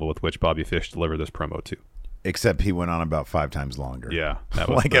energy level with which Bobby Fish delivered this promo too. Except he went on about 5 times longer. Yeah. That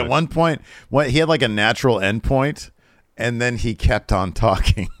was at one point, he had like a natural end point, and then he kept on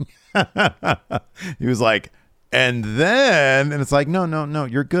talking. He was like, and it's like, no,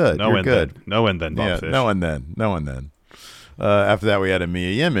 you're good. You're good. Then. No and then, Bob Fish. No and then. After that, we had a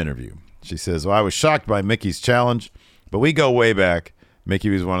Mia Yim interview. She says, well, I was shocked by Mickey's challenge, but we go way back. Mickey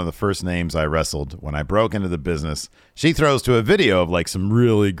was one of the first names I wrestled when I broke into the business. She throws to a video of like some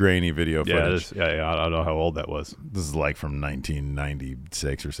really grainy video footage. Yeah, I don't know how old that was. This is like from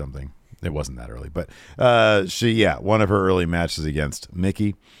 1996 or something. It wasn't that early, but one of her early matches against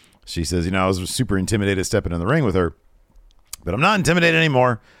Mickey. She says, I was super intimidated stepping in the ring with her, but I'm not intimidated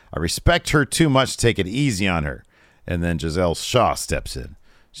anymore. I respect her too much to take it easy on her. And then Giselle Shaw steps in.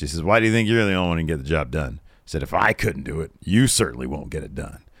 She says, why do you think you're the only one who can get the job done? I said, if I couldn't do it, you certainly won't get it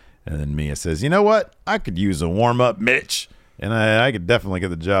done. And then Mia says, you know what? I could use a warm-up, Mitch. And I could definitely get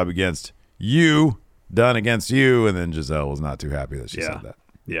the job done against you. And then Giselle was not too happy that she said that.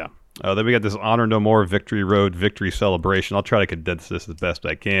 Yeah. Then we got this Honor No More Victory Road victory celebration. I'll try to condense this as best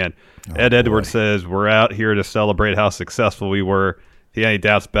I can. Ed Edwards says, we're out here to celebrate how successful we were. If you have any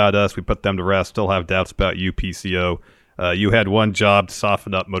doubts about us, we put them to rest. Still have doubts about you, PCO. You had one job to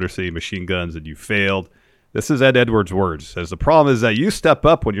soften up Motor City Machine Guns, and you failed. This is Ed Edwards' words. Says, the problem is that you step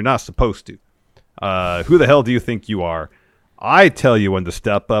up when you're not supposed to. Who the hell do you think you are? I tell you when to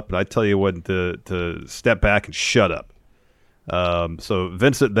step up, and I tell you when to step back and shut up. So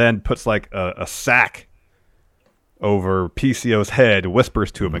Vincent then puts like a sack over PCO's head,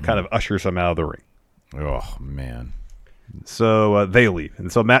 whispers to him, and kind of ushers him out of the ring. Oh, man. So they leave. And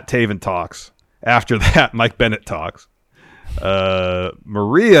so Matt Taven talks. After that, Mike Bennett talks.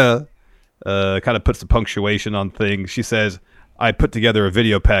 Maria kind of puts the punctuation on things. She says, I put together a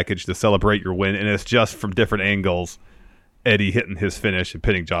video package to celebrate your win, and it's just from different angles. Eddie hitting his finish and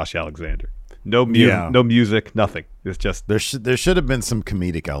pinning Josh Alexander. No music, nothing. It's just there should have been some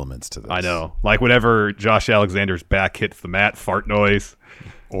comedic elements to this. I know, like whenever Josh Alexander's back hits the mat, fart noise,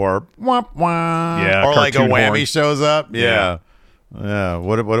 or womp womp, yeah, or like a whammy horn. Shows up, yeah.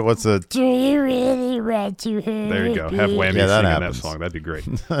 What's a? Do you really want to hurt? There you go. Have Whammy singing that song. That'd be great.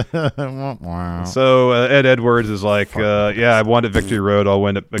 Wow. So Ed Edwards is like, I won at Victory Road. I'll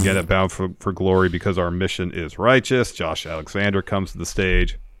win it again at Bound for Glory because our mission is righteous. Josh Alexander comes to the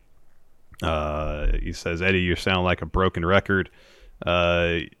stage. He says, Eddie, you sound like a broken record.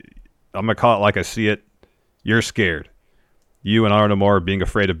 I'm gonna call it like I see it. You're scared. You and Honor No More are being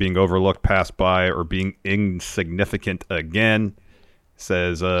afraid of being overlooked, passed by, or being insignificant again.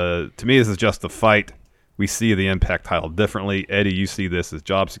 Says, to me, this is just a fight. We see the Impact title differently. Eddie, you see this as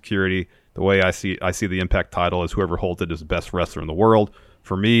job security. The way I see the Impact title is whoever holds it is the best wrestler in the world.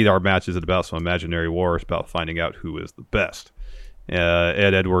 For me, our match isn't about some imaginary war. It's about finding out who is the best.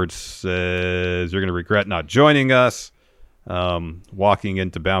 Ed Edwards says, you're going to regret not joining us. Walking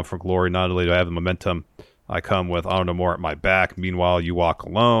into Bound for Glory, not only do I have the momentum, I come with Honor No More at my back. Meanwhile, you walk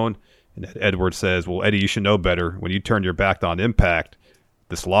alone. And Ed Edwards says, well, Eddie, you should know better. When you turn your back on Impact,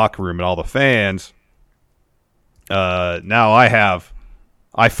 this locker room and all the fans, now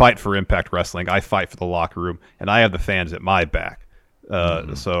I fight for Impact Wrestling. I fight for the locker room, and I have the fans at my back.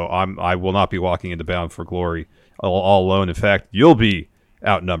 So I will not be walking into Bound for Glory all alone. In fact, you'll be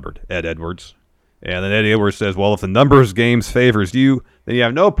outnumbered, Ed Edwards. And then Eddie Edwards says, well, if the numbers games favors you, then you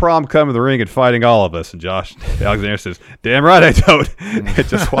have no problem coming to the ring and fighting all of us. And Josh Alexander says, damn right I don't. It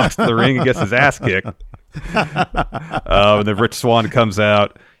just walks to the ring and gets his ass kicked. And then Rich Swann comes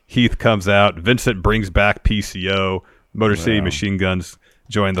out. Heath comes out. Vincent brings back PCO. Motor City Machine Guns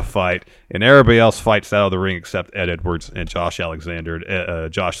join the fight. And everybody else fights out of the ring except Ed Edwards and Josh Alexander.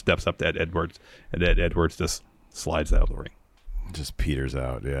 Josh steps up to Ed Edwards, and Ed Edwards just slides out of the ring. Just peters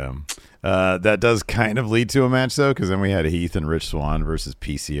out, yeah. That does kind of lead to a match, though, because then we had Heath and Rich Swann versus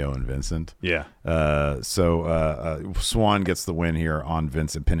PCO and Vincent. Yeah. So Swann gets the win here on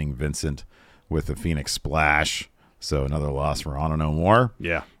Vincent, pinning Vincent with the Phoenix Splash. So another loss for Honor No More.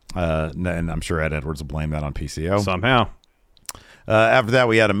 Yeah. And I'm sure Ed Edwards will blame that on PCO. Somehow. After that,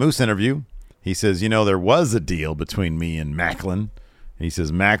 we had a Moose interview. He says, there was a deal between me and Macklin. He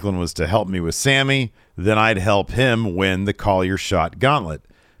says Macklin was to help me with Sammy, then I'd help him win the Call Your Shot Gauntlet.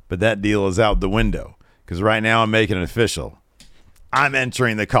 But that deal is out the window because right now I'm making it official. I'm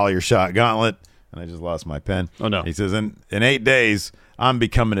entering the Call Your Shot Gauntlet, and I just lost my pen. Oh, no. He says, in 8 days, I'm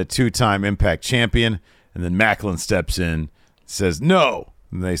becoming a 2-time Impact champion, and then Macklin steps in, says no,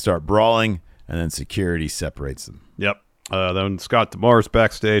 and they start brawling, and then security separates them. Yep. Then Scott D'Amore's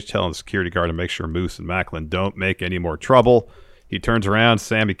backstage telling the security guard to make sure Moose and Macklin don't make any more trouble. He turns around.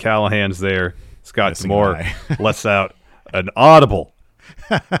 Sammy Callahan's there. Scott D'Amore lets out an audible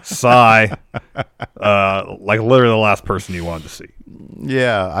sigh, like literally the last person you wanted to see.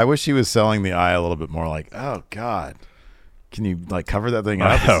 Yeah, I wish he was selling the eye a little bit more. Like, oh God, can you cover that thing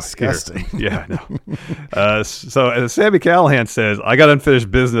up? It's disgusting. Yeah, I know. So Sammy Callahan says, "I got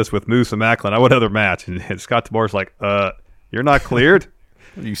unfinished business with Moose and Macklin. I want another match." And Scott D'Amore's like, "You're not cleared."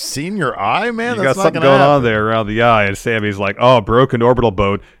 Have you seen your eye, man? You That's got something going on there around the eye. And Sammy's like, oh, broken orbital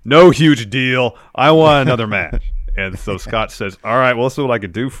bone. No huge deal. I want another match. And so Scott says, all right, well, let's see what I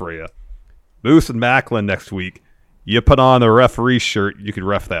can do for you. Moose and Macklin next week. You put on the referee shirt, you can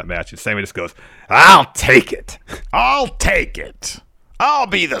ref that match. And Sammy just goes, I'll take it. I'll take it. I'll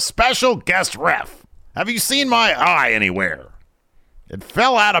be the special guest ref. Have you seen my eye anywhere? It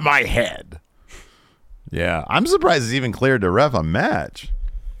fell out of my head. Yeah, I'm surprised it's even cleared to ref a match.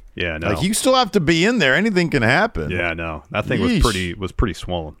 Yeah, no. You still have to be in there. Anything can happen. Yeah, no. That thing Yeesh. was pretty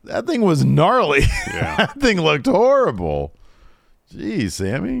swollen. That thing was gnarly. Yeah. That thing looked horrible. Jeez,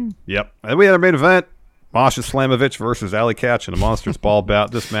 Sammy. Yep. And we had our main event. Masha Slamovich versus Ali Catch in a Monsters Ball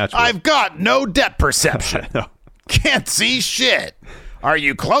bout. This match I've got no depth perception. No. Can't see shit. Are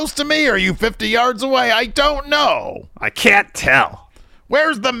you close to me or are you 50 yards away? I don't know. I can't tell.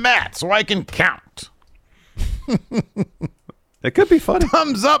 Where's the mat so I can count? It could be funny.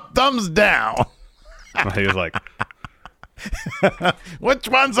 Thumbs up, thumbs down. He was like, which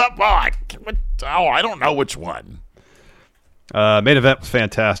one's up? I don't know which one. Main event was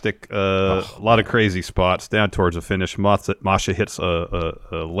fantastic. A lot of crazy spots down towards the finish. Masha hits a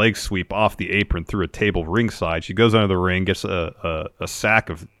leg sweep off the apron through a table ringside. She goes under the ring, gets a sack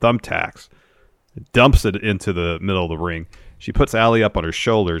of thumbtacks, dumps it into the middle of the ring. She puts Ali up on her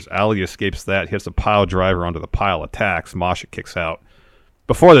shoulders. Ali escapes that, hits a pile driver onto the pile of tacks. Masha kicks out.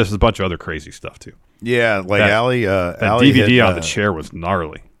 Before this, there's a bunch of other crazy stuff, too. Yeah, Ali. That Ali DVD hit, on the chair was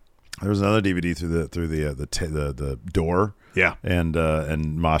gnarly. There was another DVD through the door. Yeah. And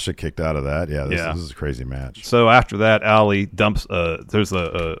Masha kicked out of that. Yeah, this is a crazy match. So after that, Ali dumps, there's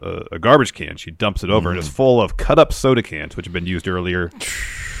a garbage can. She dumps it over, and it's full of cut-up soda cans, which have been used earlier.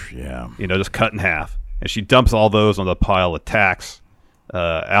 Yeah. Just cut in half. And she dumps all those on the pile of tacks.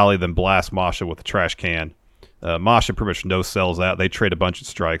 Ali then blasts Masha with a trash can. Masha pretty much no-sells that. They trade a bunch of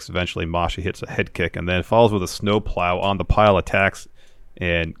strikes. Eventually, Masha hits a head kick and then falls with a snow plow on the pile of tacks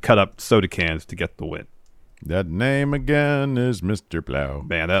and cut up soda cans to get the win. That name again is Mr. Plow.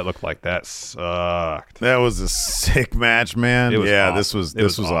 Man, that looked like that sucked. That was a sick match, man. Awesome.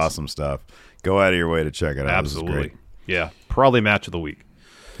 This was awesome stuff. Go out of your way to check it out. Absolutely. This is great. Yeah, probably match of the week.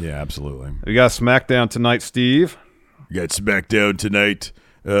 Yeah, absolutely. We got SmackDown tonight, Steve. We got SmackDown tonight.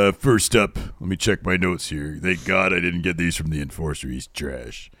 First up, let me check my notes here. Thank God I didn't get these from the Enforcer. He's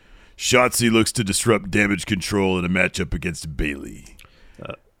trash. Shotzi looks to disrupt Damage Control in a matchup against Bayley.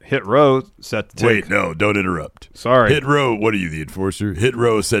 Hit Row set to take... Wait, no, don't interrupt. Sorry. Hit Row, what are you, the Enforcer? Hit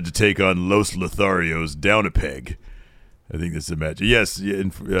Row set to take on Los Lotharios down a peg. I think this is a match. Yes,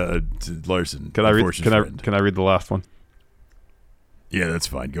 Larson. Can I read the last one? Yeah, that's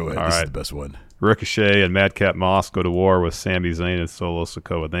fine. Go ahead. All this right. is the best one. Ricochet and Madcap Moss go to war with Sami Zayn and Solo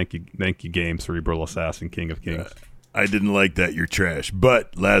Sikoa. Thank you, Game Cerebral Assassin, King of Kings. I didn't like that. You're trash.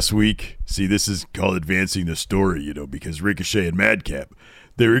 But last week, see, this is called advancing the story, because Ricochet and Madcap,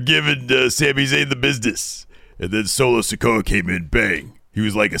 they were giving Sami Zayn the business. And then Solo Sikoa came in, bang. He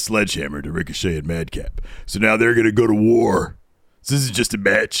was like a sledgehammer to Ricochet and Madcap. So now they're going to go to war. So this is just a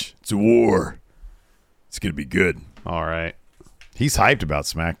match. It's a war. It's going to be good. All right. He's hyped about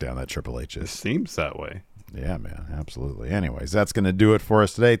SmackDown, that Triple H It is. seems that way. Yeah, man, absolutely. Anyways, that's going to do it for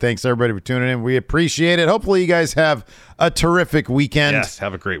us today. Thanks, everybody, for tuning in. We appreciate it. Hopefully you guys have a terrific weekend. Yes,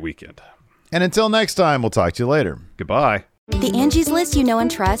 have a great weekend. And until next time, we'll talk to you later. Goodbye. The Angie's List you know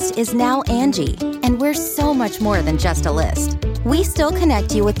and trust is now Angie, and we're so much more than just a list. We still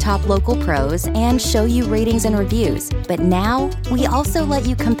connect you with top local pros and show you ratings and reviews, but now we also let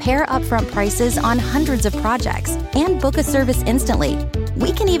you compare upfront prices on hundreds of projects and book a service instantly.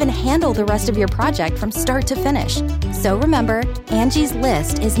 We can even handle the rest of your project from start to finish. So remember, Angie's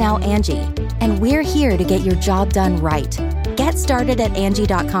List is now Angie, and we're here to get your job done right. Get started at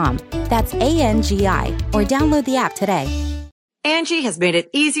Angie.com. That's ANGI, or download the app today. Angie has made it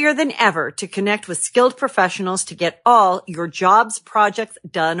easier than ever to connect with skilled professionals to get all your jobs projects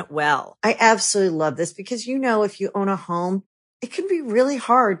done well. I absolutely love this because, you know, if you own a home, it can be really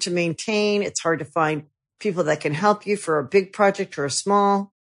hard to maintain. It's hard to find people that can help you for a big project or a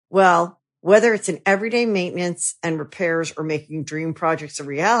small. Well, whether it's in everyday maintenance and repairs or making dream projects a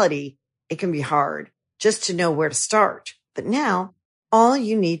reality, it can be hard just to know where to start. But now all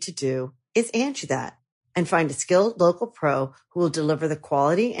you need to do is Angie that and find a skilled local pro who will deliver the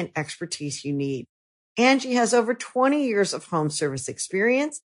quality and expertise you need. Angie has over 20 years of home service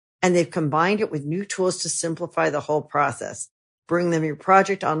experience, and they've combined it with new tools to simplify the whole process. Bring them your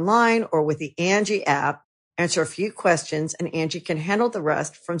project online or with the Angie app, answer a few questions, and Angie can handle the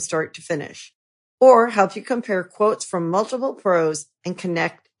rest from start to finish. Or help you compare quotes from multiple pros and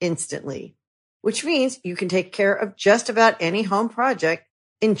connect instantly, which means you can take care of just about any home project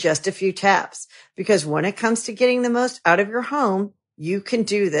in just a few taps. Because when it comes to getting the most out of your home, you can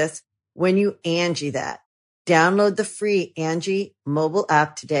do this when you Angie that. Download the free Angie mobile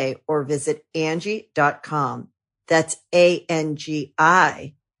app today or visit Angie.com. That's ANGI.com.